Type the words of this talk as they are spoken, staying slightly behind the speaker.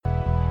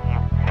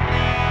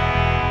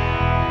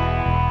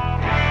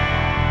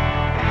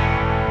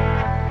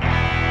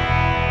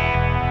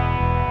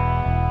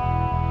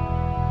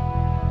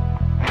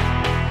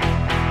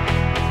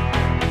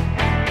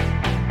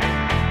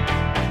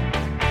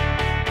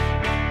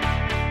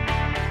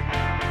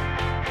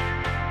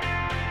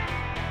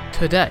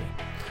Today,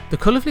 the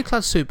colourfully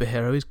clad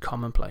superhero is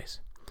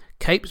commonplace.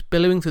 Capes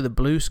billowing through the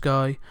blue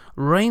sky,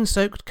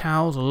 rain-soaked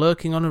cowls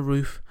lurking on a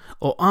roof,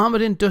 or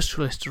armoured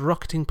industrialists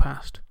rocketing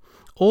past,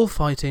 all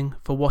fighting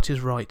for what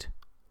is right.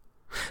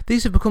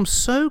 These have become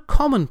so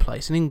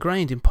commonplace and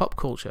ingrained in pop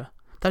culture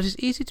that it's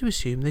easy to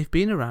assume they've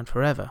been around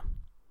forever.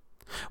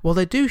 While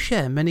they do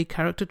share many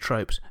character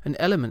tropes and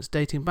elements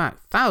dating back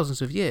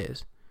thousands of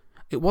years,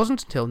 it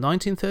wasn't until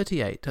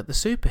 1938 that the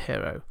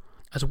superhero,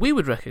 as we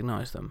would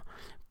recognise them,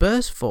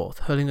 burst forth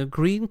hurling a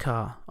green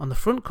car on the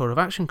front cover of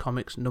Action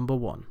Comics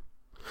 #1.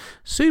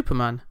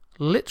 Superman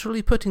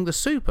literally putting the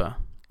super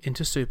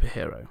into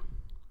superhero.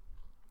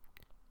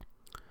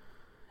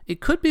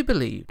 It could be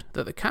believed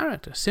that the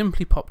character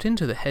simply popped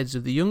into the heads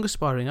of the young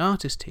aspiring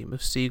artist team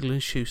of Siegel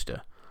and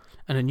Schuster,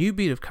 and a new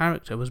beat of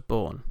character was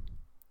born.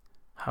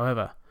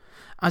 However,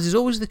 as is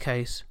always the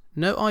case,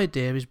 no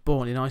idea is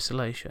born in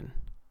isolation.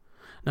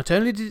 Not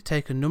only did it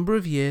take a number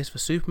of years for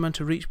Superman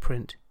to reach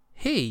print,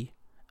 he,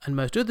 and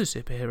most other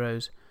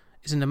superheroes,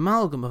 is an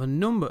amalgam of a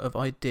number of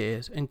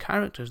ideas and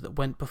characters that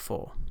went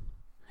before.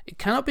 It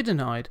cannot be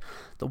denied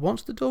that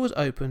once the door was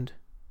opened,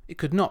 it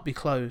could not be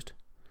closed.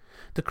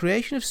 The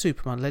creation of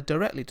Superman led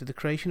directly to the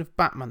creation of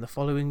Batman the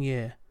following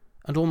year,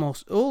 and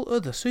almost all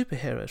other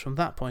superheroes from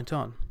that point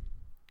on.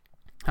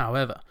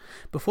 However,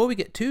 before we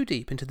get too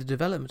deep into the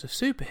development of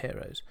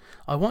superheroes,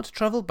 I want to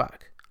travel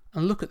back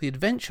and look at the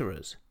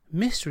adventurers,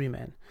 mystery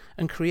men,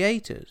 and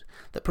creators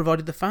that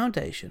provided the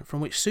foundation from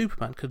which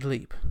Superman could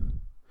leap.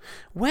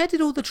 Where did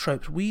all the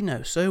tropes we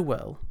know so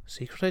well,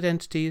 secret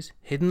identities,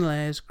 hidden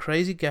layers,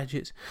 crazy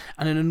gadgets,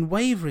 and an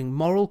unwavering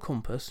moral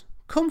compass,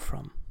 come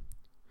from?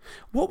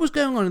 What was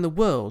going on in the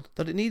world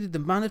that it needed the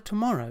Man of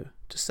Tomorrow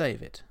to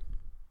save it?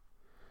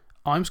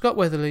 I'm Scott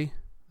Weatherly.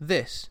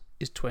 This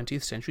is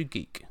 20th Century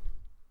Geek.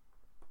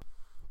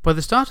 By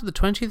the start of the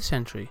 20th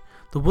century,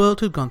 the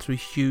world had gone through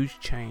huge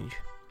change.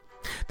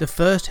 The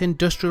first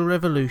industrial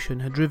revolution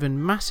had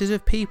driven masses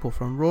of people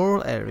from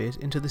rural areas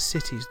into the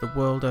cities the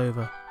world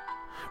over,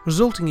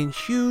 resulting in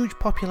huge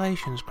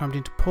populations crammed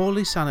into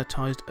poorly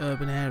sanitised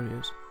urban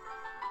areas.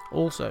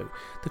 Also,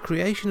 the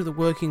creation of the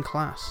working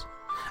class,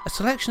 a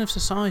selection of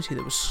society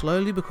that was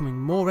slowly becoming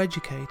more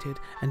educated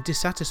and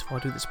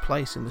dissatisfied with its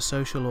place in the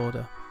social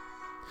order.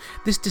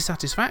 This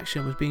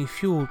dissatisfaction was being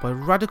fueled by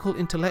radical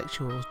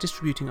intellectuals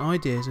distributing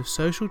ideas of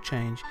social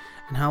change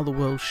and how the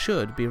world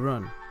should be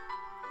run.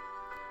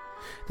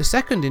 The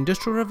second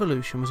industrial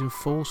revolution was in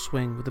full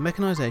swing with the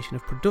mechanisation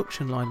of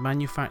production line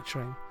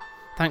manufacturing,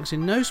 thanks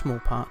in no small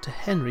part to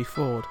Henry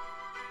Ford.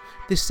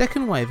 This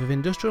second wave of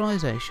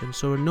industrialisation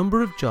saw a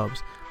number of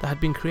jobs that had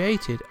been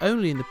created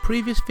only in the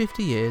previous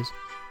 50 years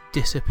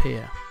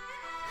disappear.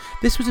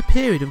 This was a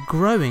period of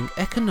growing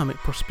economic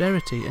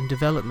prosperity and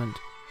development.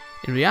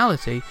 In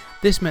reality,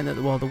 this meant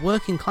that while the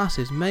working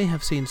classes may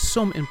have seen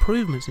some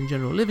improvements in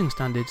general living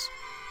standards,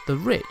 the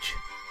rich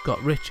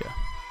got richer.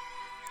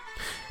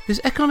 This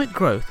economic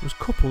growth was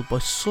coupled by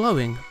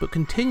slowing but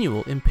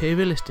continual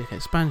imperialistic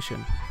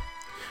expansion.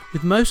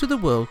 With most of the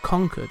world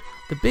conquered,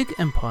 the big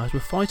empires were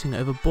fighting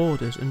over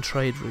borders and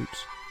trade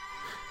routes.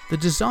 The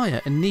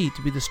desire and need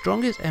to be the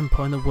strongest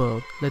empire in the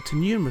world led to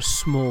numerous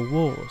small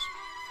wars.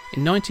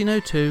 In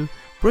 1902,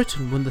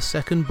 Britain won the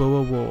Second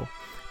Boer War,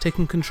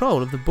 taking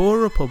control of the Boer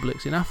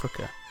republics in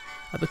Africa,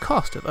 at the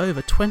cost of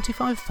over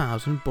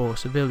 25,000 Boer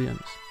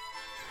civilians.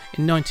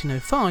 In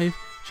 1905,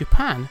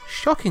 Japan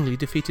shockingly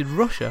defeated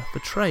Russia for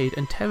trade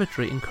and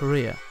territory in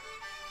Korea.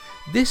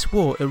 This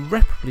war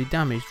irreparably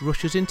damaged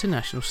Russia's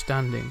international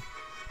standing,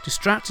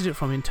 distracted it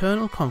from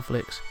internal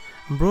conflicts,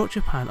 and brought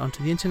Japan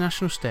onto the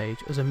international stage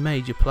as a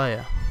major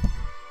player.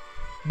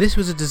 This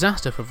was a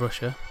disaster for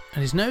Russia,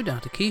 and is no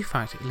doubt a key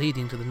factor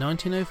leading to the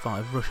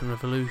 1905 Russian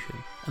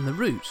Revolution and the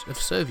roots of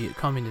Soviet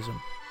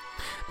communism.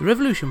 The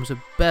revolution was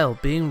a bell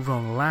being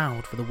rung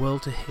loud for the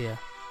world to hear.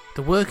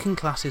 The working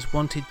classes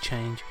wanted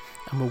change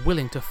and were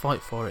willing to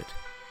fight for it.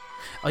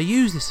 I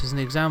use this as an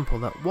example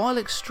that, while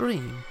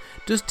extreme,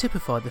 does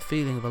typify the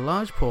feeling of a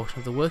large portion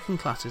of the working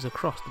classes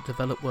across the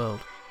developed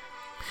world.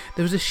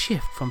 There was a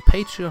shift from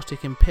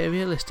patriotic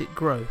imperialistic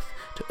growth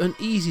to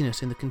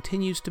uneasiness in the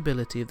continued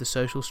stability of the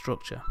social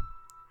structure.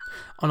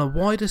 On a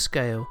wider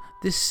scale,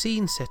 this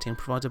scene setting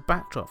provides a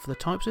backdrop for the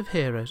types of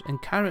heroes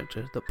and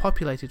characters that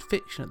populated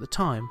fiction at the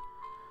time,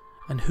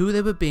 and who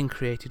they were being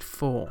created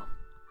for.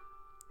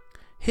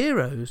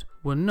 Heroes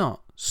were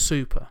not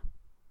super,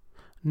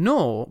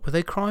 nor were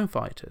they crime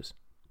fighters.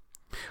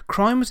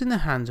 Crime was in the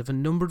hands of a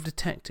number of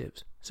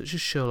detectives, such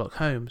as Sherlock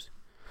Holmes,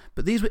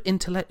 but these were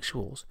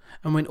intellectuals,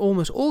 and were in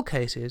almost all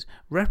cases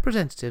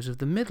representatives of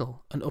the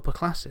middle and upper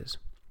classes.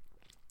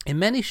 In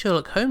many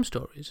Sherlock Holmes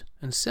stories,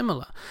 and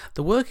similar,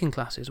 the working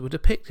classes were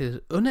depicted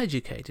as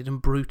uneducated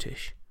and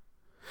brutish.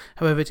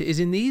 However, it is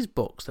in these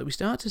books that we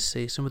start to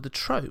see some of the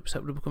tropes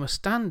that would become a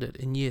standard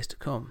in years to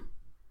come.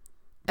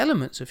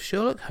 Elements of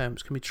Sherlock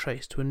Holmes can be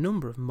traced to a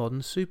number of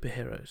modern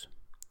superheroes.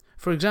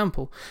 For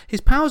example, his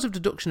powers of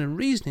deduction and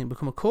reasoning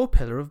become a core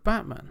pillar of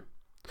Batman.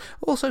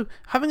 Also,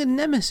 having a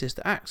nemesis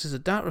that acts as a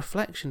dark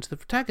reflection to the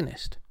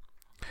protagonist.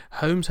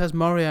 Holmes has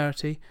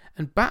Moriarty,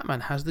 and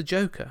Batman has the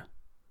Joker,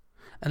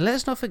 And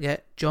let's not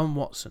forget John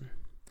Watson,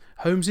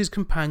 Holmes's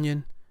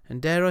companion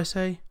and, dare I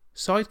say,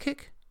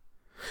 sidekick?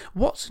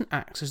 Watson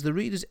acts as the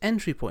reader's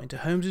entry point to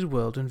Holmes's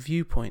world and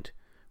viewpoint,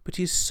 but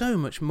he is so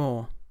much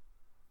more.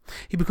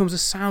 He becomes a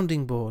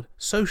sounding board,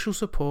 social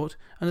support,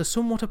 and a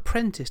somewhat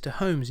apprentice to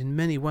Holmes in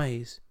many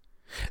ways.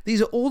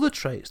 These are all the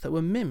traits that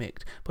were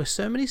mimicked by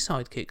so many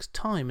sidekicks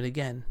time and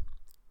again.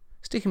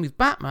 Sticking with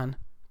Batman,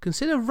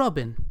 consider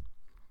Robin.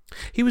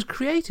 He was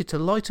created to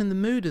lighten the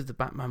mood of the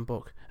Batman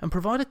book and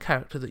provide a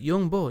character that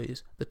young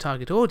boys, the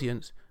target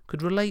audience,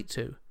 could relate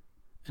to,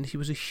 and he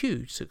was a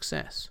huge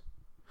success.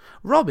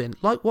 Robin,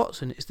 like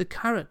Watson, is the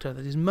character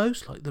that is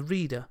most like the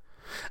reader,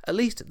 at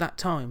least at that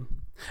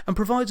time, and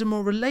provides a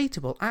more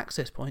relatable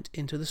access point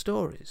into the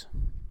stories.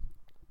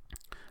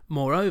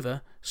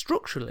 Moreover,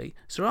 structurally,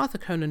 Sir Arthur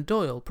Conan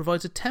Doyle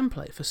provides a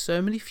template for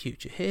so many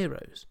future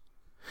heroes.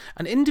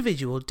 An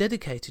individual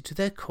dedicated to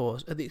their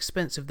cause at the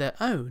expense of their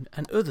own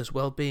and others'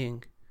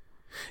 well-being,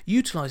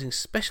 utilising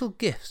special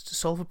gifts to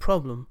solve a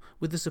problem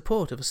with the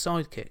support of a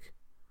sidekick.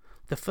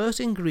 The first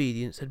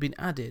ingredients had been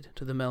added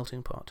to the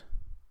melting pot.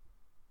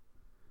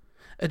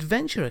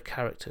 Adventurer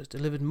characters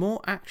delivered more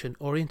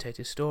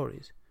action-orientated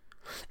stories.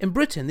 In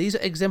Britain, these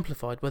are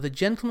exemplified by the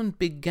gentleman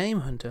big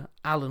game hunter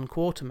Allan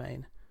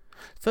Quatermain.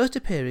 First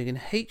appearing in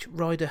H.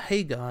 Rider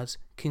Haggard's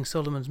King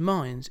Solomon's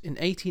Mines in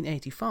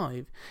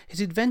 1885,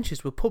 his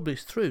adventures were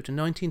published through to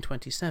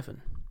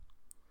 1927.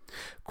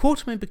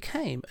 Quatermain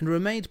became and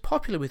remained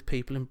popular with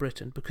people in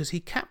Britain because he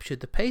captured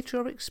the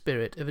patriotic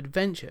spirit of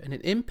adventure in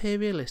an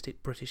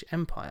imperialistic British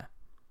Empire.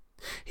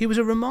 He was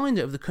a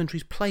reminder of the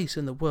country's place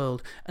in the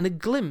world and a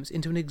glimpse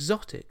into an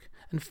exotic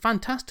and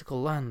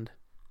fantastical land.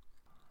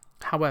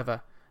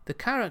 However, the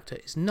character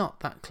is not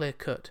that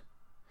clear-cut.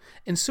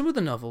 In some of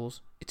the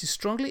novels, it is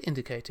strongly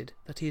indicated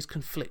that he is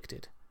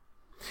conflicted.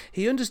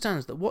 He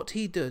understands that what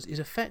he does is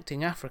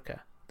affecting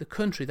Africa, the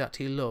country that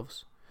he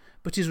loves,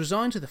 but is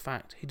resigned to the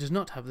fact he does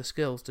not have the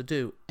skills to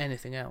do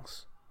anything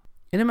else.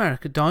 In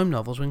America, dime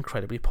novels were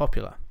incredibly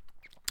popular,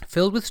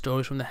 filled with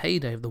stories from the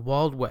heyday of the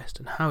Wild West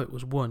and how it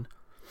was won.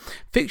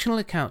 Fictional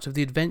accounts of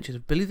the adventures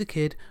of Billy the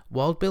Kid,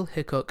 Wild Bill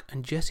Hickok,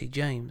 and Jesse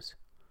James.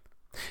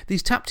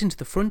 These tapped into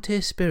the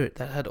frontier spirit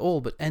that had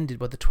all but ended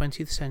by the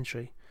 20th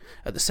century.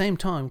 At the same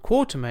time,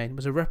 Quatermain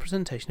was a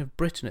representation of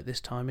Britain at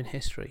this time in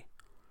history.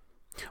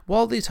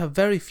 While these have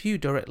very few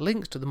direct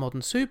links to the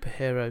modern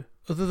superhero,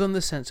 other than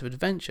the sense of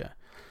adventure,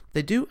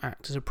 they do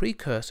act as a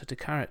precursor to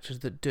characters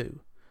that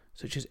do,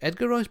 such as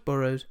Edgar Rice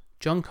Burroughs'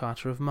 John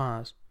Carter of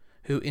Mars,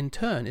 who in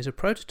turn is a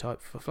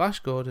prototype for Flash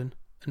Gordon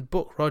and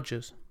Buck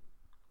Rogers.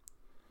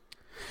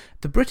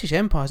 The British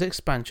Empire's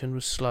expansion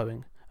was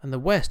slowing, and the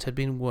West had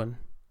been won.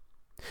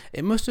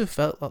 It must have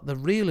felt like the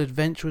real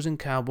adventurers and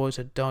cowboys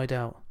had died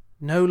out,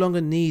 no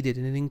longer needed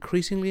in an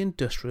increasingly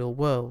industrial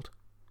world.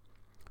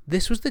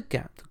 This was the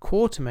gap that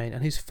Quatermain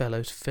and his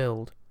fellows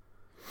filled.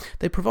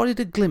 They provided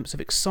a glimpse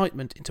of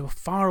excitement into a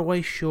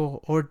faraway shore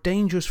or a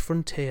dangerous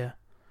frontier.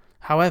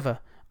 However,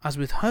 as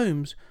with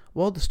Holmes,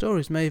 while the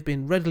stories may have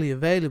been readily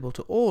available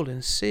to all in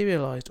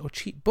serialised or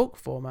cheap book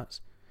formats,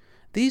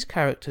 these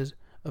characters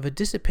of a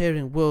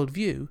disappearing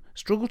worldview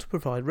struggle to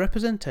provide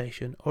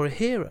representation or a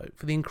hero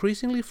for the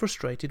increasingly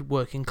frustrated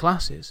working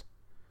classes.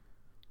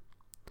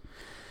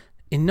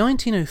 In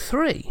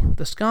 1903,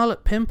 The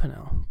Scarlet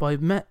Pimpernel by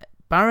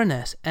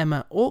Baroness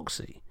Emma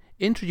Orczy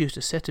introduced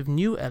a set of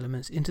new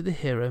elements into the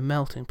hero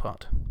melting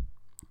pot.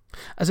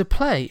 As a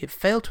play, it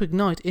failed to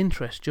ignite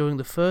interest during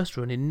the first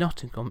run in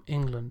Nottingham,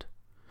 England.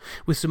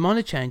 With some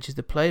minor changes,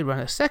 the play ran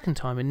a second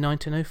time in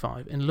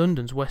 1905 in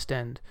London's West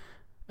End,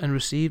 and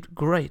received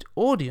great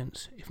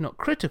audience, if not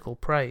critical,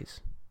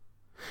 praise.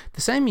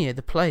 The same year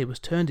the play was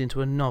turned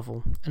into a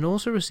novel and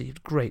also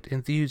received great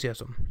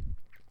enthusiasm,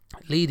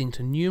 leading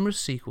to numerous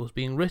sequels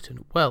being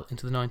written well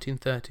into the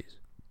 1930s.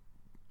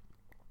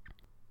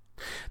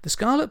 The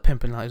Scarlet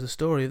Pimpernel is the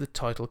story of the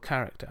title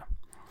character,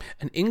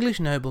 an English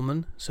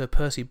nobleman, Sir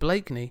Percy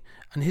Blakeney,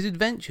 and his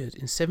adventures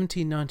in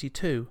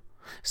 1792,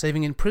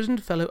 saving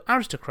imprisoned fellow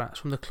aristocrats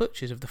from the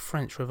clutches of the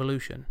French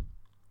Revolution.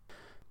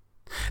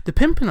 The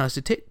Pimpernel is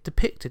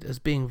depicted as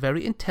being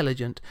very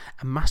intelligent,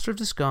 a master of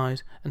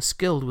disguise, and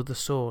skilled with the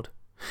sword,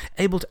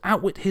 able to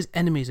outwit his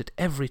enemies at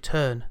every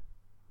turn.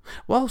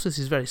 Whilst this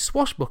is very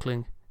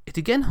swashbuckling, it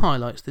again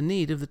highlights the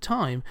need of the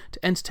time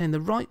to entertain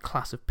the right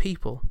class of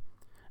people,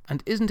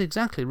 and isn't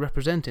exactly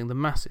representing the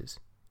masses.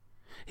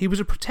 He was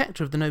a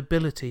protector of the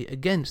nobility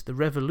against the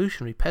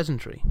revolutionary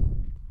peasantry.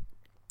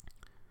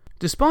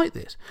 Despite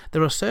this,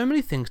 there are so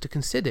many things to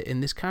consider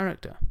in this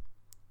character.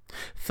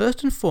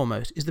 First and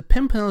foremost is the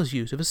Pimpernel's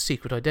use of a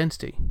secret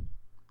identity.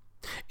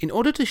 In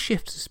order to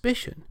shift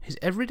suspicion, his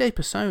everyday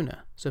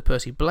persona, Sir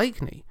Percy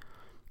Blakeney,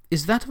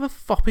 is that of a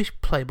foppish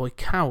playboy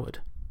coward.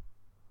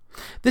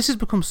 This has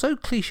become so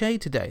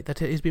cliched today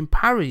that it has been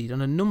parodied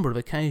on a number of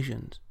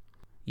occasions.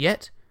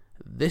 Yet,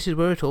 this is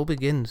where it all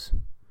begins.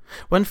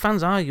 When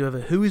fans argue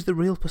over who is the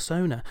real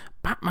persona,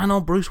 Batman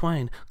or Bruce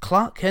Wayne,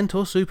 Clark Kent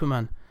or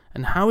Superman,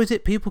 and how is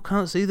it people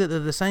can't see that they're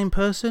the same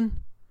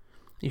person,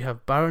 you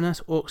have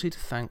Baroness Orczy to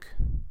thank.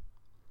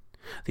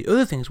 The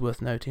other things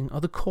worth noting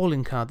are the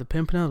calling card the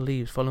Pimpernel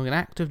leaves following an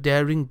act of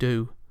daring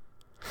do.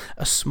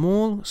 A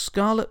small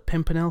scarlet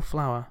pimpernel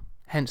flower,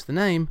 hence the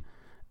name,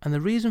 and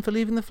the reason for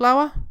leaving the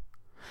flower?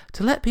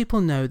 To let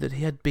people know that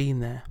he had been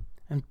there,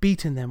 and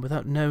beaten them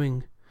without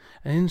knowing,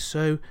 and in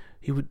so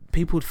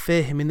people would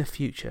fear him in the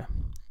future.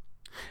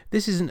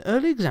 This is an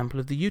early example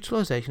of the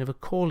utilisation of a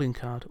calling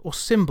card or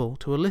symbol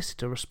to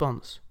elicit a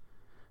response.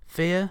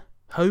 Fear,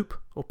 hope,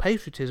 or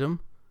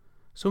patriotism,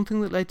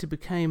 something that later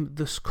became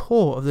the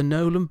core of the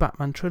Nolan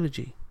Batman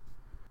trilogy.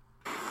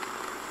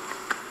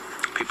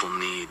 People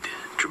need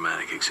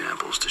dramatic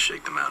examples to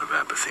shake them out of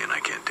apathy, and I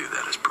can't do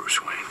that as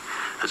Bruce Wayne.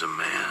 As a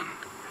man,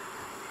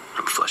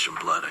 I'm flesh and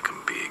blood. I can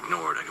be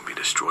ignored, I can be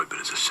destroyed, but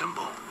as a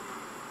symbol,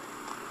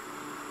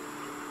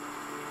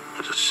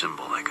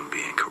 I can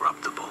be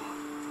incorruptible.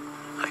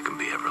 I can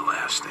be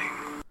everlasting.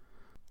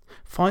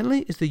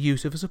 Finally is the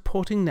use of a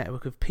supporting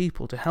network of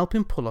people to help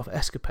him pull off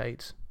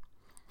escapades.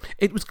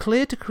 It was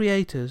clear to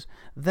creators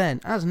then,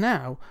 as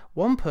now,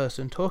 one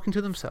person talking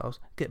to themselves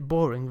get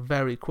boring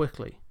very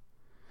quickly.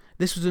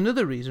 This was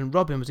another reason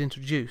Robin was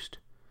introduced.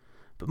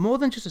 But more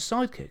than just a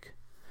sidekick,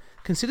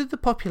 consider the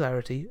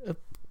popularity of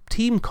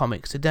team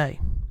comics today.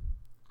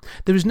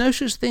 There is no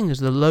such thing as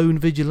the lone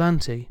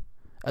vigilante.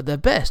 At their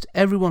best,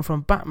 everyone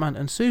from Batman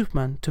and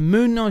Superman to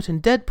Moon Knight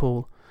and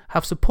Deadpool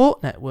have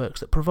support networks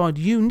that provide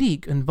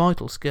unique and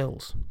vital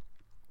skills.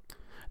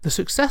 The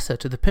successor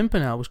to the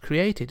Pimpernel was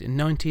created in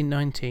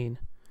 1919,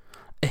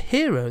 a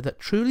hero that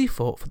truly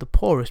fought for the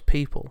poorest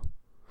people.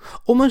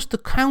 Almost the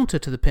counter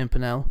to the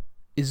Pimpernel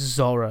is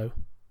Zorro.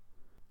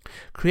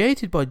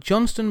 Created by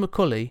Johnston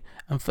McCulley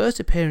and first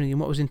appearing in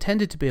what was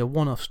intended to be a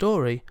one-off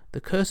story,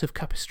 The Curse of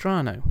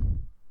Capistrano.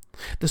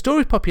 The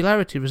story's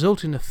popularity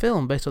resulted in a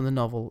film based on the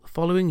novel the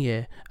following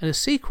year and a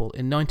sequel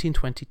in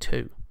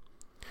 1922.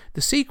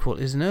 The sequel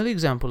is an early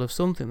example of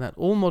something that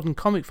all modern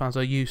comic fans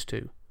are used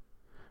to: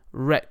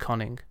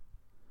 retconning.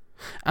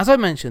 As I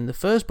mentioned, the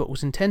first book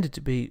was intended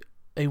to be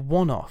a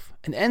one-off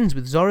and ends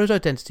with Zorro's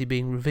identity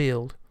being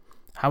revealed.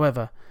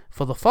 However,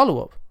 for the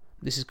follow-up,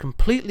 this is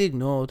completely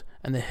ignored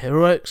and the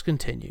heroics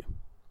continue.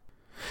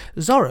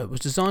 Zorro was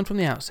designed from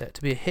the outset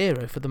to be a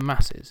hero for the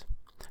masses,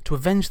 to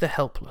avenge the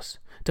helpless,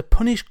 to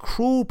punish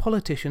cruel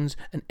politicians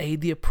and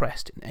aid the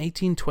oppressed in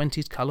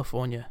 1820s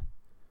California.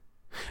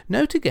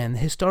 Note again the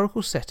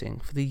historical setting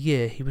for the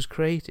year he was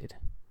created.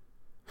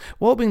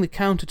 While being the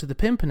counter to the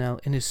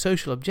Pimpernel in his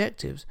social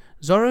objectives,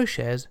 Zorro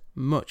shares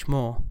much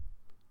more.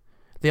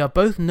 They are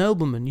both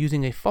noblemen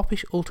using a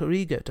foppish alter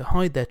ego to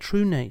hide their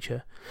true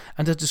nature,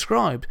 and as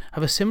described,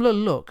 have a similar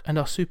look and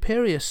are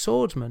superior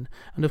swordsmen,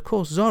 and of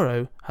course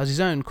Zorro has his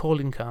own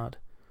calling card.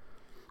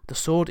 The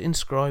sword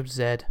inscribed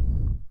Z.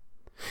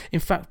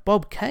 In fact,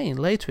 Bob Kane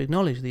later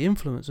acknowledged the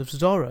influence of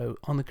Zorro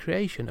on the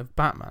creation of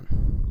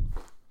Batman.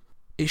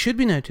 It should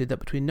be noted that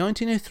between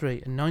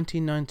 1903 and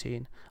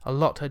 1919, a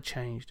lot had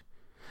changed,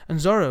 and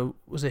Zorro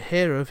was a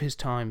hero of his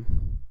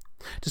time.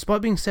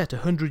 Despite being set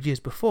 100 years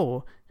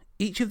before,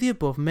 each of the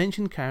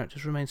above-mentioned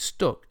characters remains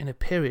stuck in a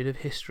period of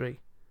history.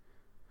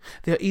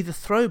 They are either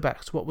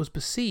throwbacks to what was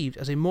perceived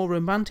as a more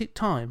romantic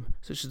time,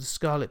 such as the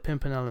Scarlet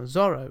Pimpernel and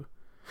Zorro,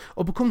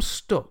 or become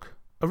stuck,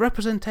 a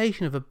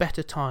representation of a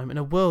better time in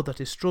a world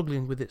that is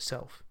struggling with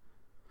itself.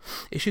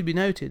 It should be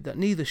noted that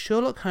neither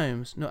Sherlock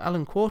Holmes nor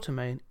Alan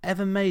Quatermain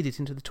ever made it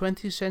into the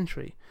 20th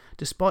century,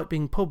 despite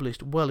being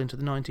published well into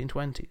the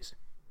 1920s.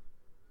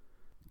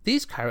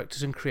 These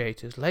characters and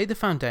creators laid the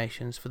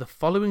foundations for the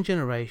following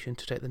generation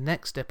to take the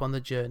next step on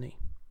the journey.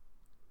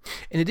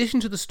 In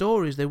addition to the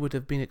stories they would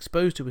have been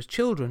exposed to as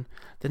children,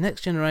 the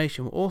next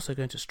generation were also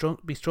going to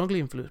be strongly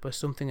influenced by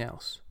something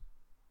else.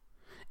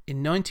 In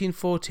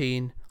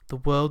 1914, the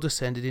world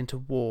descended into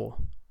war.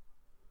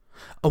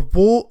 A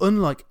war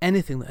unlike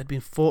anything that had been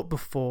fought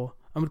before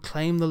and would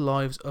claim the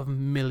lives of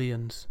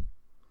millions.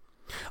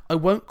 I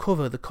won't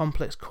cover the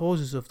complex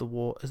causes of the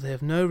war as they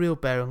have no real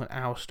bearing on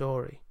our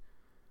story.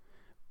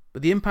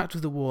 But the impact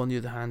of the war, on the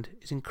other hand,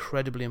 is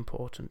incredibly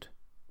important,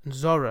 and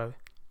Zorro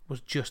was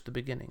just the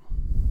beginning.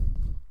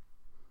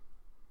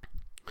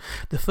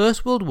 The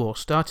First World War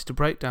started to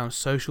break down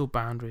social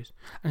boundaries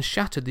and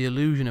shattered the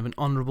illusion of an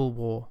honourable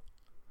war.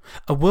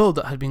 A world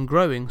that had been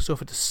growing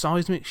suffered a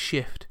seismic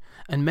shift,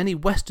 and many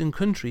Western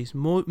countries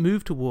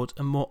moved towards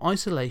a more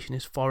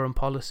isolationist foreign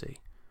policy.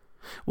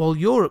 While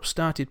Europe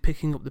started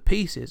picking up the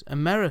pieces,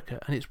 America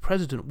and its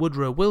President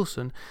Woodrow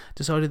Wilson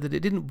decided that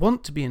it didn't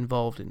want to be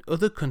involved in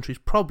other countries'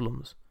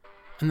 problems,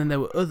 and then there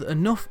were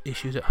enough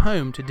issues at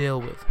home to deal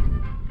with.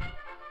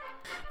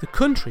 The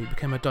country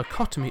became a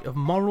dichotomy of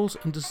morals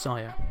and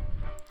desire.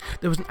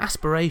 There was an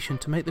aspiration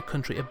to make the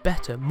country a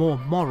better, more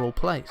moral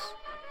place.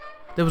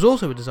 There was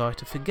also a desire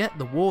to forget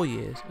the war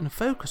years and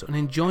focus on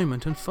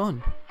enjoyment and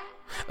fun.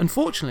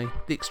 Unfortunately,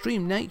 the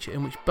extreme nature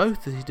in which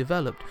both of these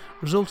developed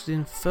resulted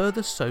in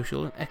further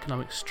social and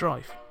economic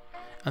strife,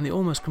 and the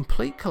almost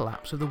complete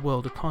collapse of the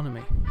world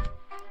economy.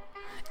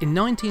 In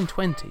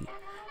 1920,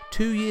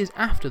 2 years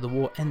after the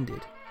war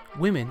ended,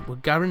 women were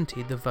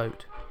guaranteed the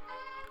vote.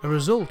 A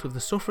result of the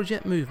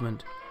suffragette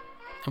movement,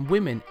 and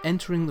women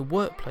entering the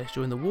workplace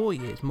during the war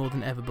years more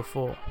than ever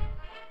before.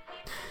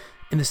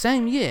 In the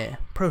same year,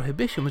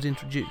 prohibition was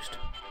introduced,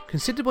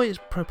 considered by its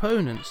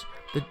proponents,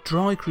 the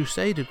Dry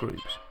Crusader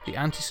groups, the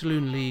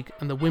Anti-Saloon League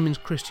and the Women's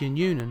Christian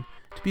Union,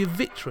 to be a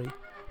victory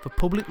for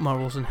public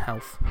morals and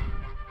health.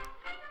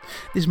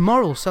 This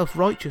moral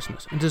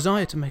self-righteousness and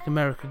desire to make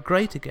America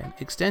great again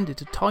extended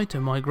to tighter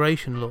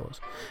migration laws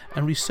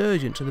and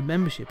resurgence of the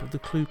membership of the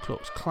Ku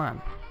Klux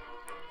Klan.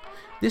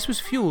 This was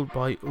fueled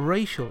by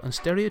racial and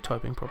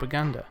stereotyping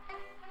propaganda.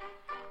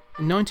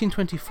 In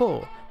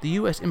 1924, the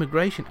US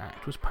Immigration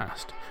Act was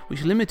passed,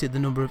 which limited the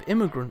number of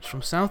immigrants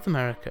from South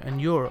America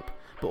and Europe,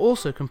 but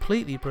also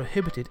completely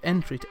prohibited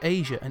entry to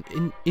Asia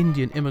and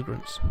Indian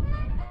immigrants.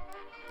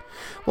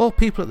 While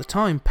people at the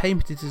time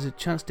painted it as a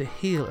chance to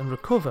heal and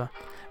recover,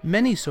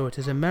 many saw it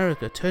as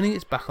America turning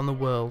its back on the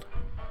world.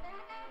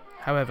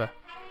 However,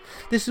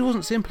 this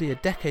wasn't simply a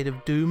decade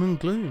of doom and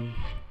gloom.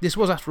 This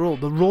was, after all,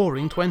 the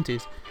roaring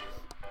 20s.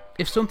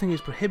 If something is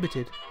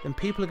prohibited, then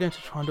people are going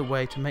to find a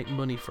way to make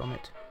money from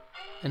it.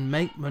 And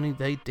make money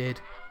they did.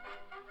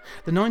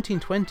 The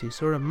 1920s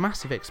saw a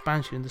massive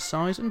expansion in the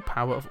size and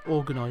power of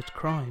organised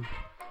crime.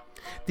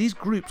 These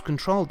groups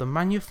controlled the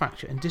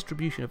manufacture and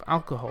distribution of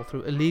alcohol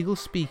through illegal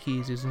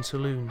speakeasies and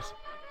saloons.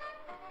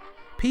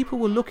 People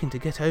were looking to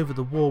get over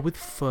the war with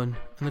fun,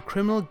 and the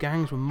criminal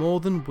gangs were more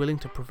than willing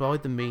to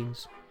provide the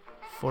means,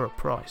 for a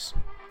price.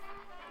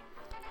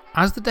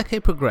 As the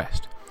decade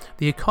progressed,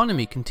 the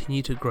economy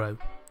continued to grow.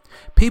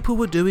 People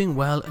were doing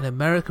well and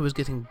America was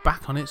getting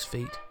back on its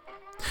feet.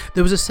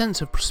 There was a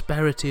sense of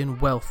prosperity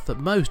and wealth that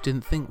most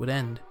didn't think would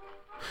end.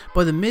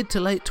 By the mid to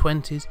late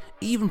 20s,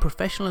 even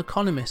professional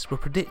economists were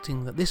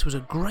predicting that this was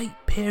a great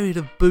period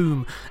of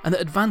boom and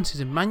that advances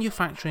in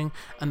manufacturing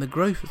and the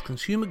growth of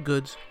consumer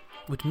goods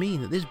would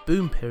mean that this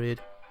boom period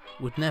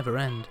would never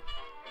end.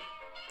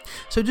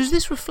 So does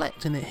this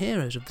reflect in the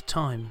heroes of the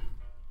time?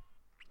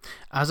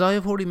 As I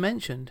have already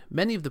mentioned,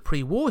 many of the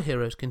pre-war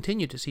heroes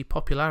continued to see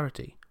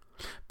popularity.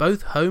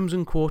 Both Holmes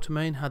and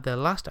Quatermain had their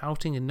last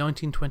outing in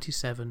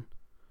 1927.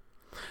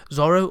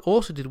 Zorro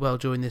also did well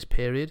during this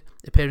period,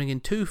 appearing in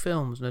 2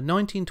 films and a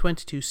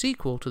 1922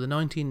 sequel to the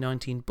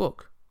 1919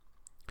 book.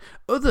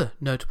 Other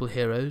notable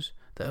heroes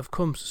that have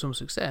come to some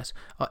success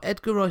are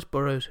Edgar Rice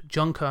Burroughs'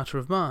 John Carter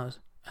of Mars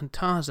and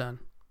Tarzan.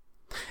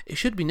 It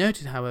should be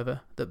noted,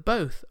 however, that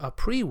both are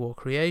pre-war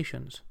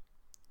creations.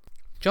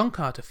 John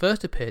Carter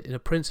first appeared in A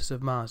Princess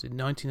of Mars in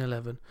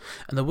 1911,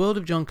 and the world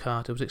of John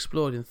Carter was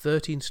explored in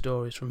 13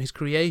 stories from his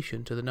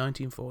creation to the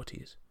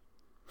 1940s.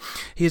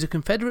 He is a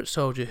Confederate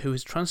soldier who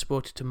is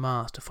transported to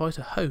Mars to fight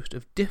a host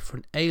of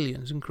different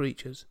aliens and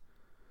creatures.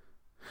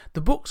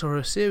 The books are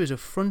a series of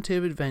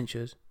frontier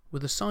adventures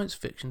with a science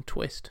fiction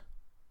twist.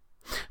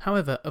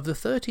 However, of the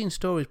 13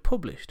 stories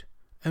published,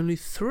 only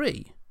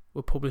 3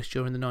 were published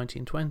during the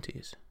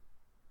 1920s.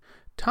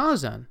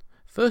 Tarzan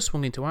first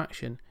swung into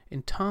action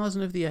in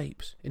Tarzan of the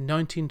Apes in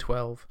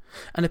 1912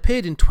 and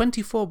appeared in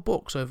 24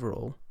 books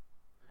overall.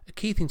 A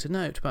key thing to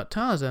note about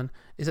Tarzan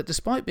is that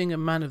despite being a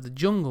man of the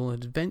jungle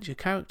and adventure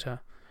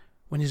character,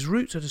 when his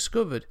roots are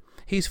discovered,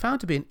 he is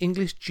found to be an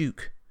English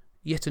duke,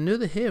 yet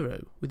another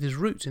hero with his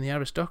roots in the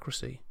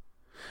aristocracy.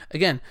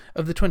 Again,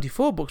 of the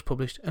 24 books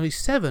published, only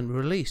 7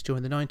 were released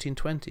during the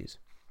 1920s.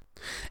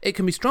 It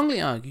can be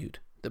strongly argued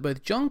that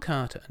both John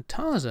Carter and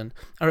Tarzan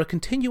are a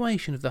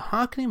continuation of the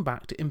harkening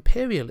back to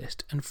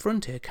imperialist and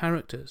frontier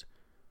characters.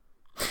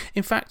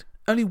 In fact,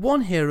 only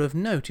one hero of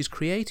note is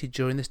created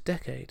during this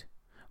decade,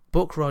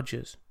 Buck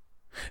Rogers,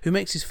 who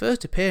makes his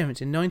first appearance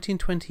in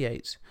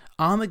 1928's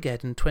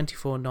Armageddon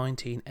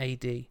 2419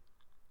 AD.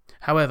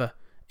 However,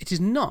 it is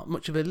not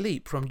much of a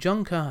leap from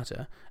John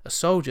Carter, a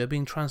soldier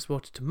being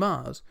transported to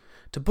Mars,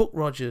 to Buck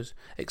Rogers,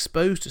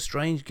 exposed to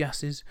strange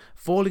gases,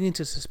 falling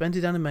into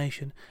suspended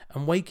animation,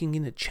 and waking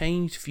in a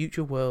changed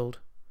future world.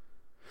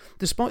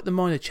 Despite the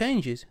minor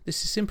changes,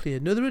 this is simply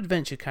another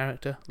adventure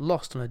character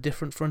lost on a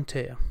different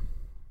frontier.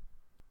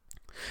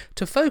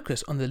 To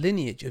focus on the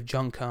lineage of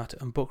John Carter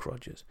and Buck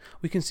Rogers,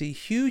 we can see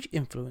huge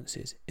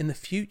influences in the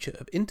future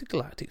of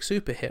intergalactic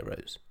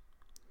superheroes.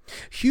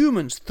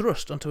 Humans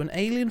thrust onto an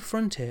alien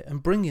frontier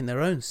and bring in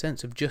their own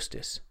sense of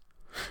justice.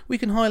 We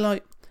can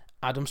highlight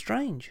Adam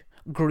Strange,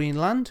 Green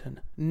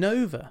Lantern,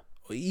 Nova,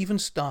 or even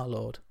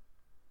Star-Lord.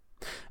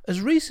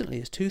 As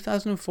recently as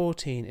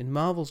 2014 in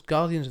Marvel's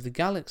Guardians of the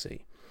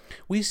Galaxy,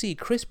 we see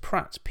Chris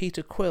Pratt's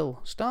Peter Quill,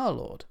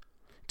 Star-Lord,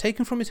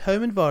 taken from his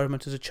home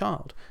environment as a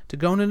child to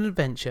go on an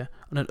adventure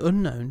on an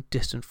unknown,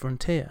 distant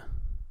frontier.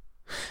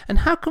 And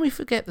how can we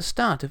forget the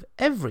start of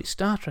every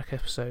Star Trek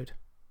episode?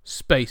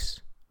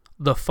 Space,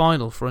 the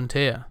final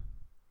frontier.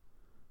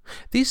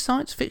 These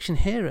science fiction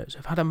heroes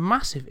have had a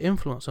massive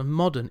influence on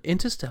modern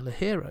interstellar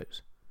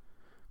heroes.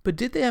 But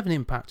did they have an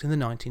impact in the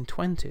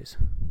 1920s?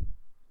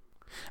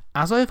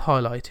 As I have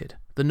highlighted,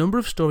 the number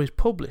of stories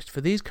published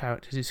for these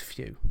characters is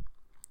few.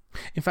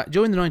 In fact,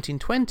 during the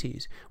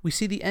 1920s, we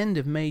see the end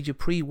of major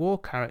pre-war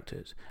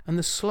characters and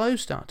the slow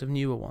start of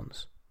newer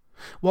ones.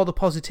 While the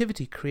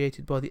positivity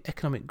created by the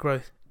economic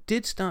growth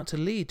did start to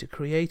lead to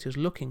creators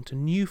looking to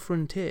new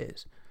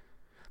frontiers,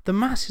 The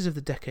masses of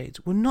the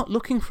decades were not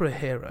looking for a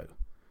hero.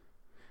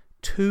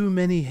 Too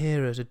many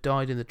heroes had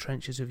died in the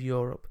trenches of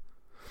Europe,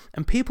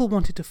 and people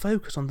wanted to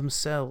focus on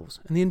themselves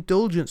and the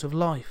indulgence of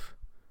life.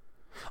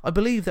 I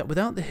believe that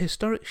without the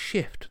historic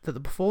shift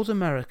that befalls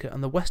America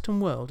and the Western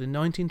world in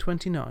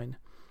 1929,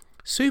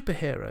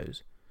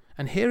 superheroes,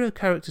 and hero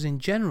characters in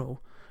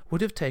general,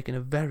 would have taken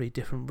a very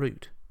different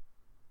route.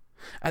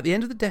 At the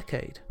end of the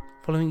decade,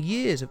 following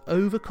years of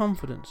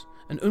overconfidence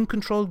and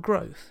uncontrolled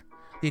growth,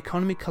 the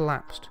economy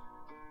collapsed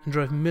and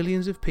drove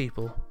millions of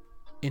people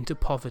into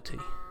poverty.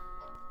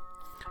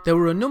 There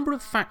were a number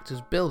of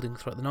factors building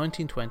throughout the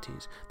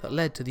 1920s that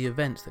led to the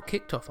events that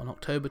kicked off on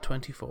October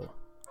 24,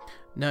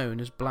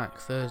 known as Black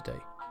Thursday,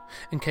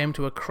 and came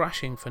to a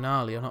crashing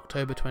finale on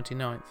October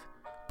 29th,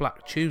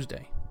 Black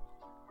Tuesday.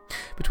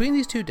 Between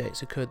these two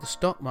dates occurred the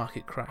stock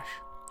market crash,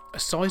 a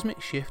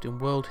seismic shift in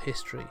world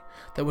history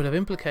that would have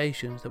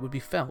implications that would be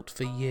felt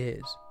for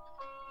years.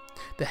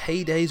 The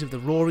heydays of the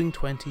Roaring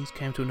Twenties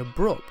came to an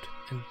abrupt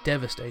and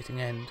devastating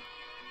end.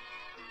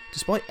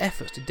 Despite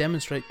efforts to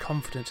demonstrate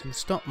confidence in the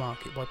stock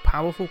market by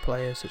powerful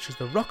players such as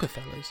the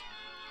Rockefellers,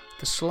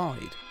 the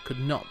slide could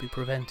not be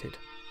prevented.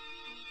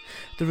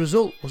 The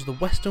result was the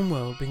Western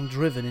world being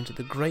driven into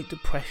the Great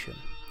Depression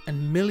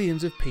and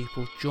millions of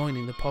people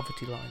joining the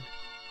poverty line.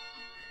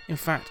 In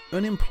fact,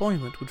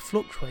 unemployment would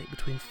fluctuate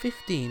between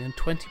 15 and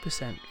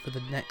 20% for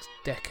the next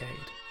decade.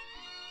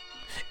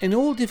 In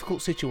all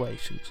difficult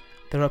situations,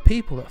 there are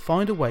people that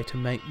find a way to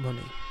make money.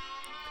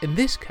 In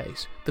this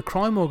case, the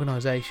crime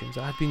organisations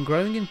that had been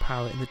growing in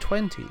power in the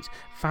 20s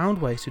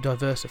found ways to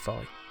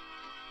diversify.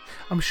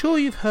 I'm sure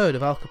you've heard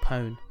of Al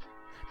Capone,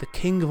 the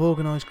king of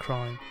organised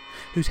crime,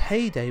 whose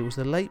heyday was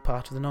the late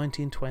part of the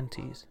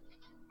 1920s.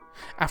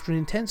 After an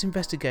intense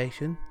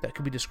investigation that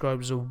could be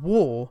described as a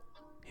war,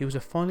 he was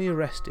finally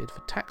arrested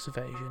for tax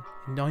evasion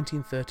in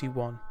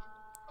 1931,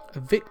 a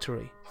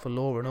victory for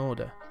law and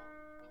order.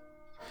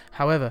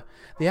 However,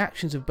 the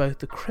actions of both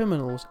the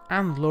criminals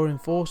and law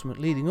enforcement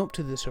leading up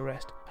to this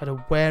arrest had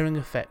a wearing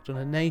effect on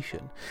a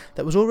nation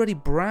that was already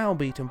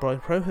browbeaten by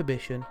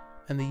prohibition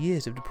and the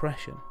years of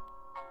depression.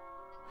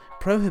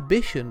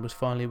 Prohibition was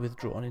finally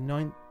withdrawn in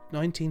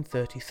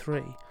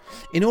 1933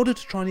 in order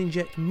to try and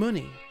inject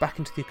money back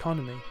into the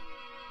economy.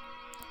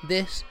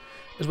 This,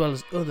 as well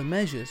as other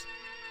measures,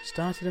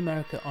 started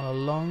America on a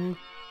long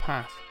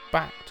path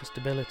back to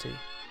stability.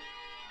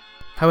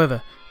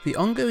 However, the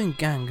ongoing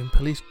gang and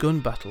police gun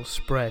battles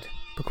spread,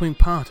 becoming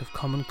part of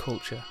common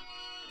culture.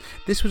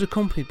 This was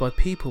accompanied by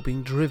people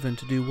being driven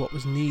to do what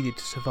was needed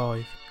to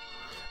survive,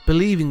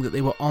 believing that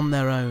they were on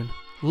their own,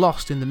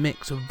 lost in the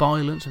mix of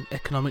violence and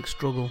economic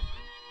struggle.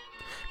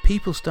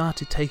 People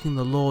started taking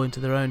the law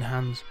into their own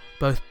hands,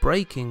 both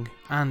breaking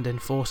and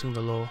enforcing the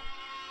law.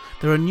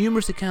 There are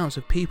numerous accounts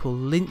of people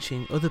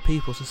lynching other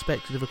people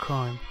suspected of a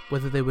crime,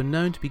 whether they were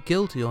known to be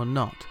guilty or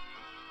not.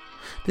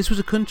 This was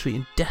a country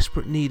in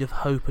desperate need of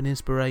hope and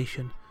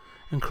inspiration,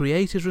 and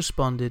creators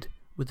responded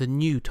with a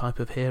new type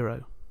of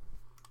hero.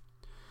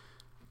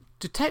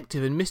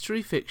 Detective and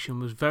mystery fiction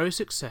was very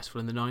successful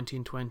in the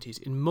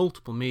 1920s in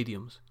multiple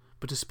mediums,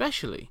 but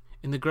especially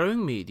in the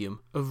growing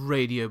medium of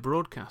radio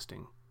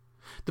broadcasting.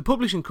 The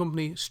publishing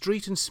company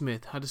Street and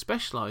Smith had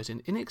specialised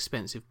in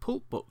inexpensive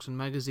pulp books and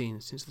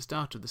magazines since the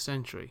start of the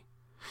century.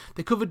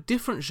 They covered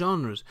different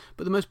genres,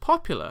 but the most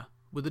popular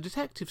were the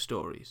detective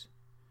stories,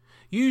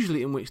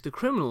 usually in which the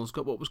criminals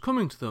got what was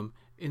coming to them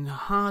in a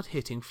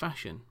hard-hitting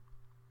fashion.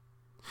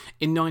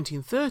 In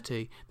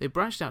 1930, they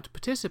branched out to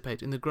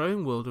participate in the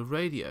growing world of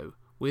radio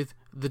with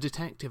The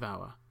Detective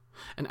Hour,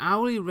 an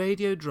hourly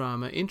radio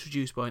drama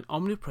introduced by an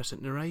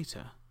omnipresent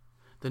narrator.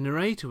 The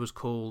narrator was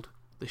called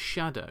The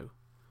Shadow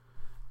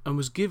and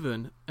was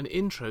given an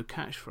intro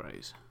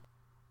catchphrase.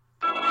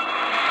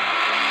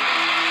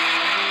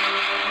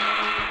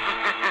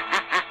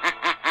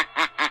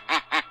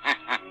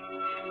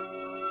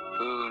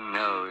 Who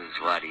knows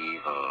what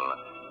evil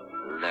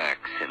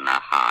lurks in the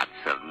hearts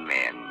of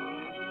men?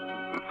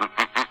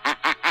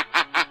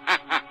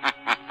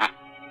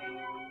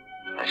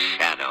 The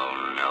Shadow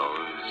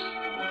knows.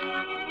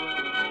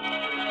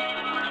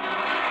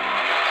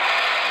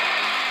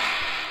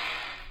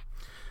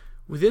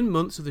 Within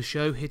months of the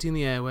show hitting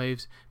the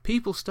airwaves,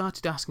 people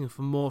started asking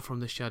for more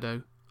from the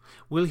Shadow.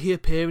 Will he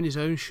appear in his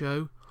own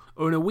show,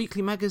 or in a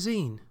weekly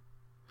magazine?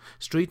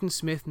 Street and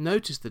Smith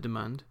noticed the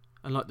demand,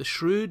 and like the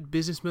shrewd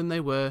businessmen they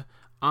were,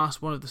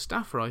 asked one of the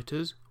staff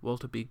writers,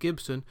 Walter B.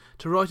 Gibson,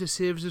 to write a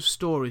series of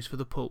stories for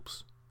the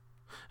pulps.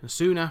 And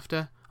soon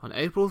after, on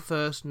April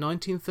 1st,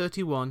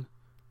 1931,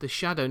 The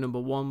Shadow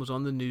 #1 was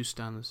on the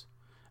newsstands,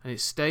 and it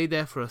stayed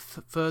there for a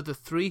further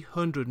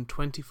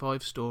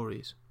 325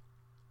 stories.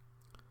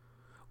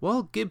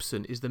 While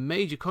Gibson is the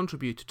major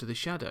contributor to The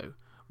Shadow,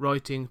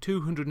 writing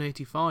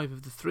 285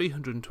 of the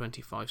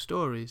 325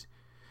 stories,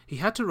 he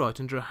had to write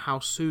under a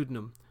house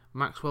pseudonym,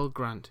 Maxwell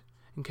Grant,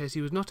 in case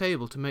he was not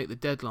able to make the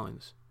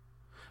deadlines.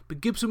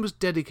 But Gibson was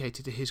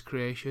dedicated to his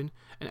creation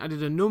and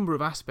added a number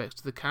of aspects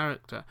to the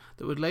character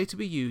that would later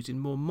be used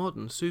in more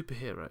modern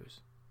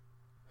superheroes.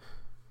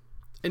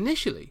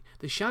 Initially,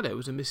 the Shadow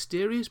was a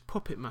mysterious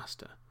puppet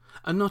master,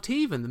 and not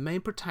even the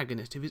main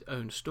protagonist of his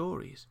own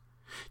stories,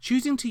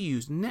 choosing to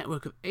use a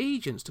network of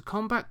agents to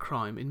combat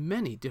crime in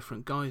many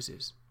different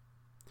guises.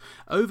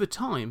 Over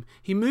time,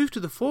 he moved to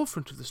the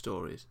forefront of the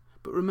stories,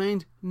 but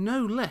remained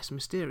no less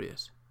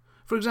mysterious.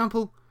 For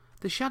example,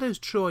 the Shadow's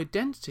true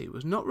identity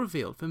was not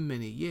revealed for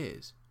many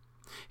years.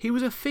 He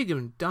was a figure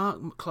in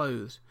dark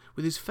clothes,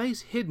 with his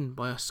face hidden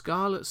by a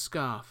scarlet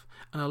scarf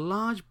and a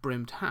large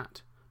brimmed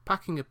hat,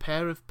 packing a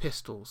pair of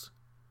pistols.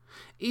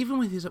 Even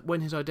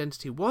when his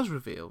identity was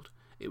revealed,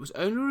 it was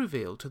only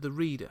revealed to the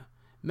reader.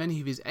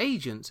 Many of his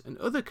agents and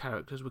other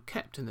characters were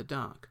kept in the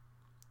dark.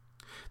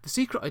 The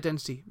secret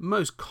identity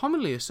most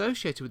commonly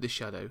associated with the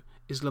Shadow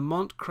is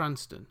Lamont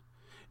Cranston,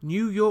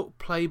 New York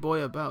playboy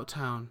about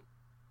town.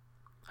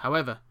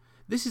 However,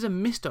 this is a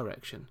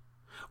misdirection.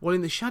 While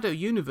in the Shadow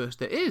universe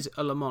there is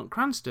a Lamont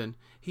Cranston,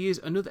 he is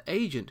another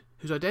agent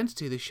whose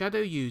identity the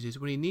Shadow uses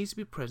when he needs to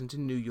be present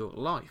in New York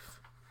life.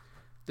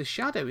 The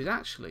Shadow is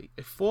actually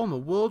a former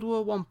World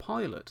War I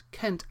pilot,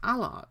 Kent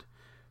Allard,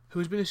 who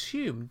has been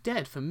assumed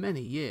dead for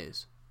many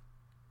years.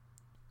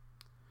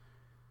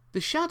 The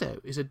Shadow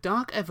is a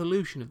dark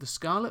evolution of the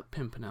Scarlet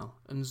Pimpernel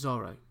and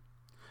Zorro,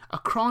 a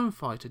crime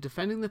fighter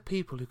defending the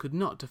people who could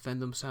not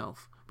defend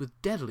themselves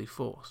with deadly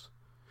force.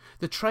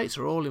 The traits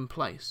are all in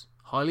place: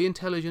 highly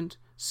intelligent,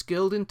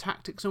 skilled in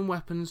tactics and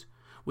weapons,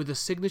 with a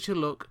signature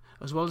look,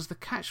 as well as the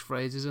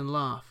catchphrases and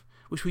laugh,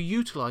 which were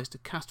utilised to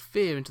cast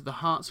fear into the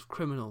hearts of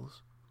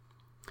criminals.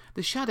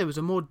 The Shadow is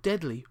a more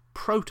deadly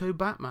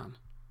proto-Batman.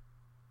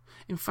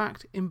 In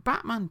fact, in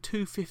Batman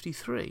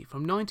 253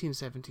 from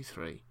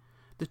 1973,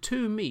 the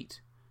two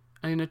meet,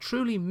 and in a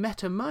truly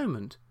meta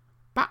moment,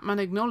 Batman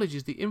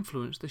acknowledges the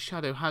influence the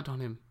Shadow had on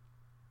him.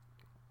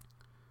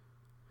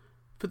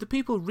 For the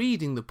people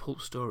reading the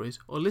pulp stories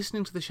or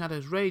listening to the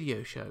Shadow's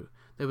radio show,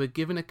 they were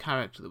given a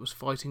character that was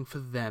fighting for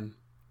them.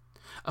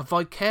 A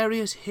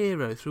vicarious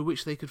hero through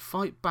which they could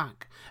fight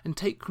back and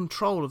take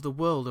control of the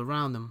world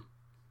around them.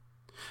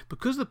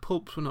 Because the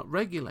pulps were not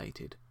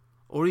regulated,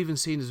 or even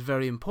seen as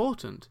very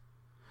important,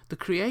 the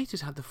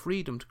creators had the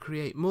freedom to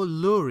create more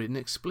lurid and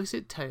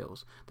explicit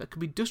tales that could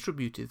be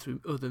distributed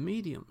through other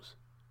mediums.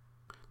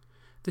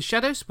 The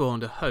Shadow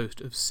spawned a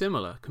host of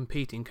similar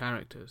competing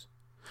characters.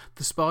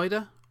 The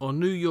Spider, or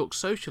New York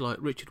socialite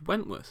Richard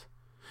Wentworth,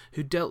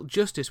 who dealt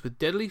justice with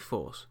deadly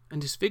force and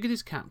disfigured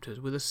his captors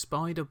with a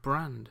spider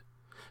brand,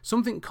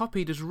 something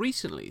copied as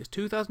recently as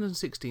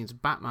 2016's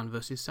Batman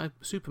vs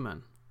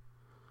Superman.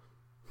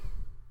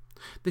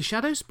 The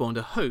Shadow spawned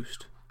a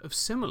host of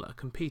similar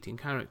competing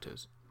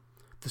characters.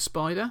 The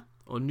Spider,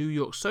 or New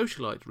York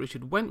socialite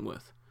Richard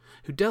Wentworth,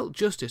 who dealt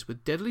justice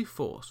with deadly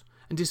force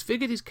and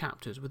disfigured his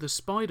captors with a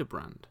spider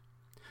brand,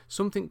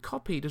 something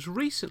copied as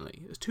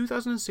recently as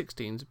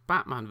 2016's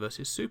Batman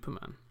vs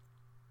Superman.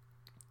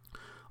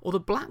 Or the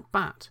Black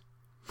Bat,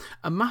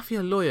 a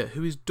mafia lawyer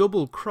who is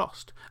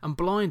double-crossed and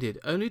blinded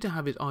only to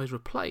have his eyes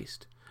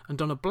replaced and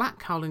don a black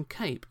cowl and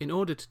cape in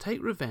order to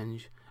take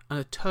revenge and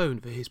atone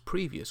for his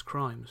previous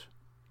crimes.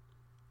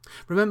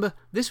 Remember,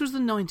 this was the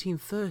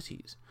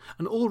 1930s,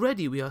 and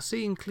already we are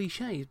seeing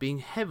clichés being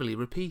heavily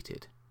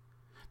repeated,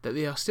 that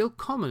they are still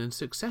common and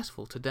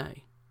successful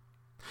today.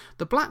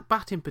 The Black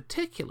Bat in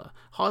particular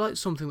highlights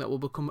something that will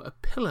become a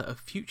pillar of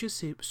future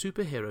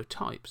superhero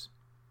types.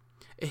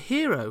 A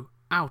hero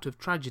out of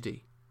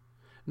tragedy.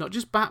 Not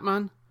just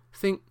Batman,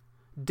 think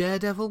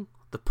Daredevil,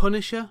 The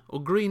Punisher,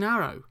 or Green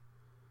Arrow.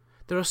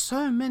 There are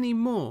so many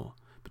more,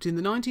 but in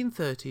the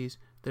 1930s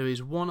there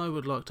is one I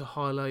would like to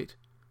highlight: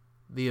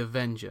 the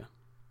Avenger.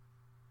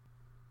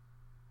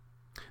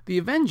 The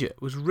Avenger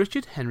was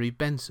Richard Henry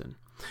Benson,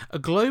 a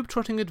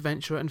globe-trotting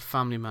adventurer and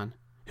family man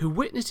who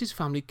witnessed his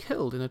family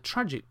killed in a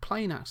tragic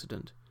plane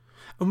accident,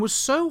 and was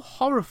so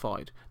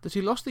horrified that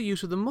he lost the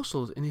use of the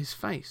muscles in his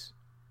face.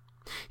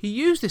 He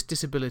used this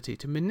disability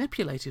to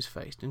manipulate his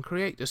face and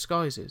create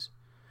disguises,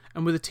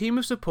 and with a team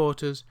of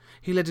supporters,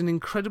 he led an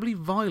incredibly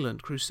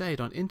violent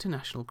crusade on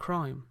international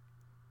crime.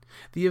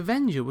 The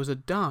Avenger was a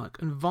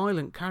dark and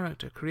violent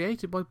character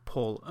created by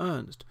Paul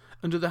Ernst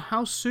under the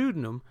house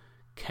pseudonym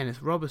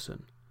Kenneth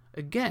Robertson,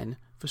 again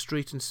for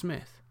Street and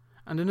Smith,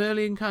 and an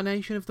early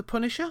incarnation of the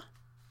Punisher.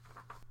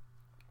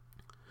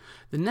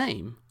 The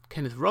name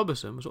Kenneth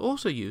Robertson was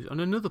also used on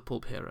another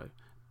pulp hero,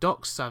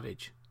 Doc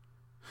Savage.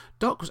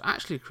 Doc was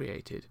actually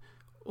created,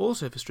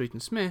 also for Street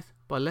and Smith,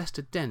 by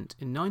Lester Dent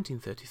in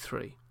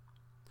 1933.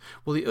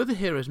 While the other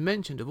heroes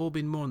mentioned have all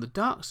been more on the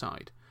dark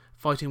side,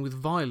 fighting with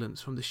violence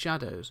from the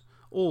shadows,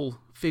 all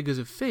figures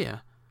of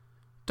fear,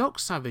 Doc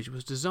Savage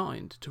was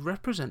designed to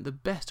represent the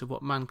best of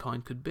what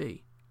mankind could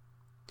be.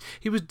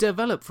 He was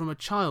developed from a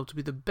child to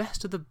be the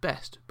best of the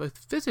best, both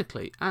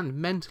physically and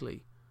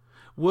mentally,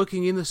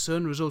 working in the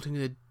sun resulting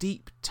in a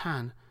deep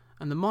tan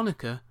and the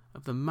moniker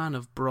of the Man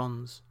of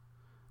Bronze.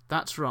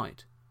 That's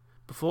right,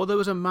 before there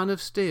was a Man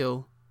of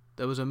Steel,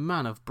 there was a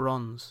Man of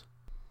Bronze.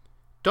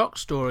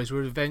 Doc's stories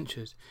were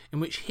adventures in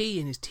which he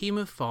and his team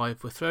of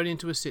 5 were thrown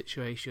into a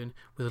situation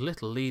with a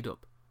little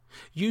lead-up,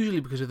 usually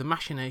because of the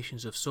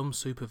machinations of some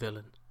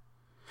supervillain.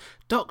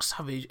 Doc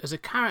Savage as a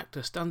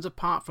character stands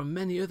apart from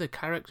many other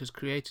characters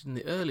created in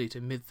the early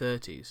to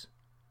mid-30s.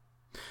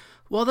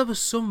 While there was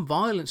some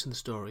violence in the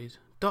stories,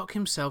 Doc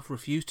himself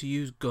refused to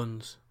use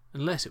guns,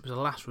 unless it was a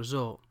last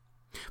resort,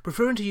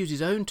 preferring to use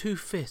his own 2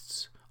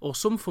 fists or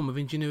some form of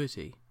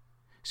ingenuity.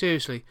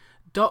 Seriously,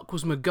 Doc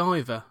was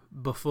MacGyver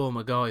before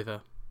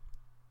MacGyver.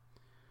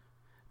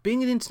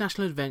 Being an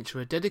international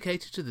adventurer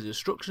dedicated to the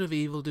destruction of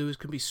evildoers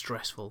can be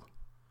stressful.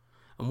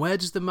 And where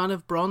does the Man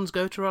of Bronze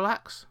go to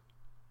relax?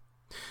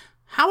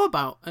 How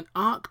about an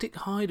Arctic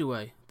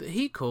hideaway that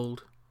he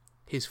called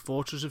his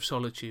Fortress of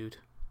Solitude?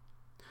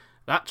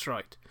 That's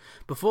right,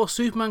 before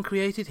Superman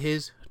created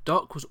his,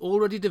 Doc was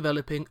already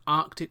developing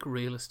Arctic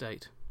real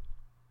estate.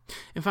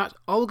 In fact,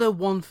 I'll go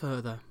one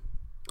further.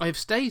 I have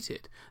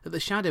stated that the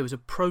Shadow is a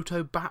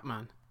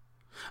proto-Batman,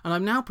 and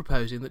I'm now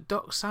proposing that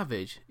Doc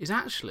Savage is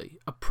actually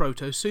a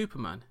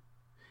proto-Superman.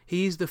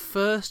 He is the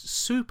first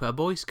Super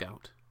Boy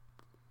Scout.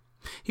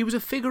 He was a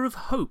figure of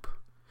hope,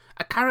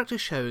 a character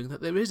showing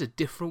that there is a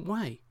different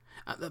way,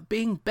 and that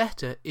being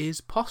better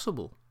is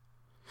possible.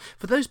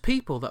 For those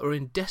people that were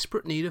in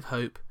desperate need of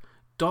hope,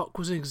 Doc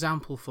was an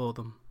example for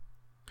them.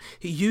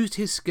 He used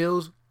his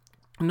skills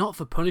not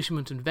for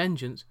punishment and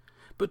vengeance,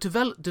 but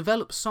to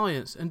develop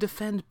science and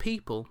defend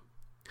people.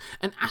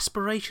 An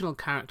aspirational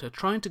character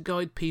trying to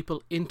guide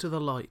people into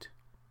the light.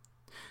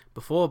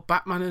 Before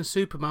Batman and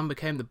Superman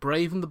became the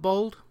brave and the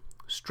bold,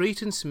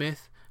 Street and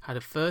Smith had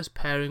a first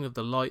pairing of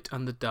the light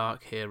and the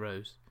dark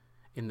heroes,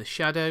 in the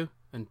Shadow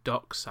and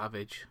Doc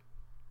Savage.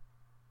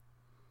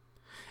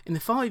 In the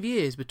 5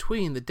 years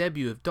between the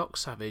debut of Doc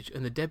Savage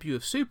and the debut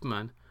of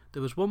Superman,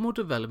 there was one more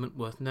development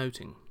worth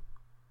noting.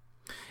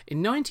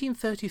 In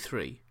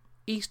 1933,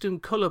 Eastern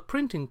Colour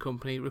Printing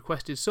Company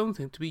requested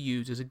something to be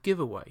used as a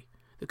giveaway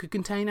that could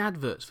contain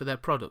adverts for their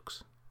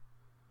products.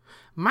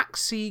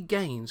 Max C.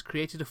 Gaines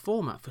created a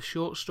format for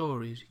short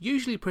stories,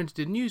 usually printed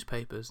in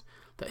newspapers,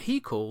 that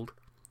he called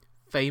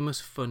Famous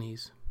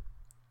Funnies.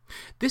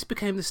 This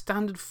became the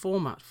standard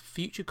format for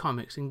future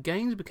comics, and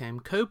Gaines became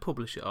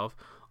co-publisher of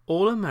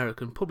All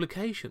American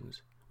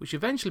Publications, which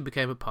eventually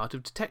became a part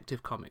of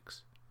Detective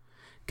Comics.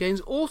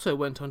 Gaines also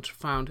went on to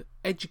found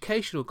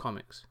Educational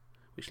Comics,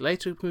 which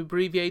later became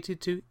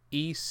abbreviated to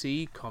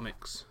EC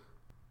Comics.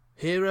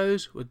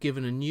 Heroes were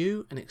given a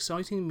new and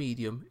exciting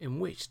medium in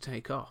which to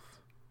take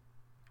off.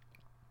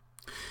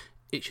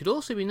 It should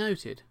also be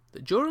noted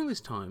that during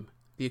this time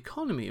the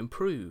economy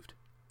improved,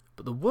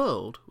 but the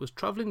world was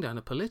travelling down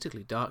a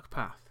politically dark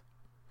path,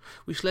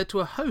 which led to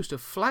a host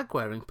of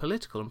flag-wearing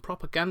political and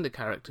propaganda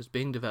characters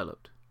being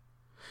developed.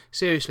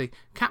 Seriously,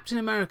 Captain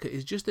America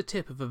is just the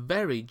tip of a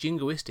very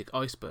jingoistic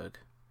iceberg,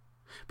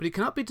 but it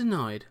cannot be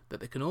denied that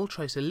they can all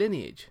trace a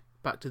lineage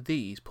back to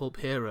these pulp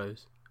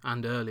heroes,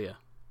 and earlier.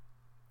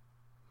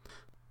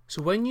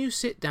 So when you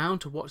sit down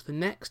to watch the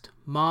next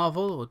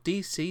Marvel or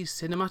DC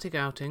cinematic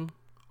outing,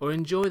 or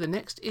enjoy the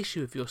next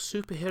issue of your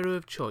superhero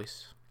of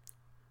choice,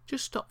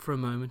 just stop for a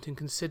moment and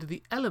consider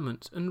the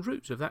elements and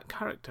roots of that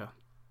character.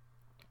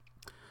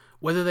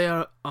 Whether they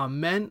are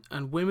men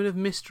and women of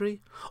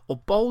mystery, or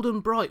bold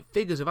and bright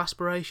figures of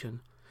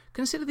aspiration,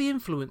 consider the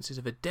influences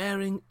of a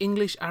daring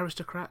English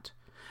aristocrat,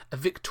 a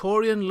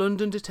Victorian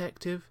London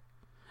detective,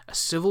 a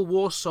Civil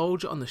War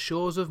soldier on the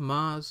shores of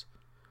Mars,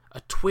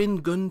 a twin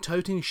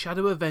gun-toting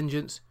Shadow of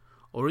Vengeance,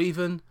 or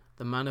even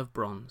the Man of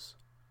Bronze.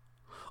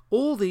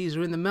 All these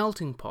are in the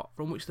melting pot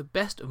from which the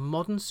best of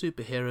modern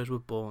superheroes were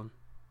born.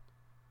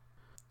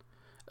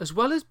 As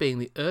well as being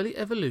the early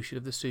evolution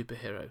of the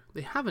superhero,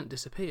 they haven't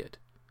disappeared.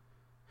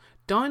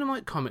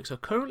 Dynamite Comics are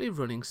currently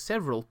running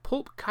several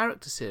pulp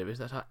character series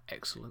that are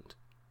excellent,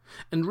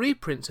 and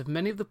reprints of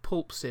many of the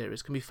pulp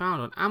series can be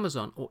found on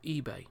Amazon or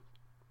eBay.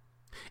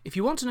 If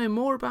you want to know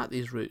more about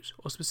these roots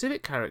or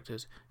specific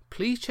characters,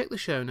 please check the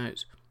show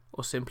notes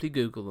or simply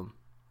Google them,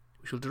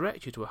 which will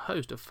direct you to a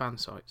host of fan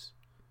sites.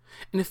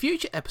 In a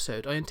future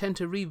episode, I intend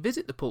to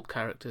revisit the pulp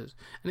characters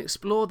and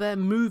explore their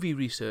movie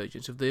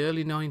resurgence of the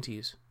early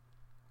 90s.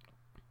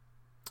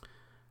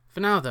 For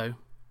now though,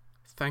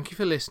 thank you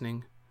for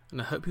listening,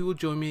 and I hope you will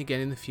join me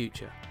again in the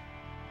future.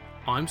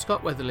 I'm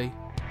Scott Weatherly,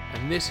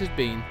 and this has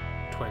been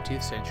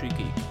 20th Century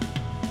Geek.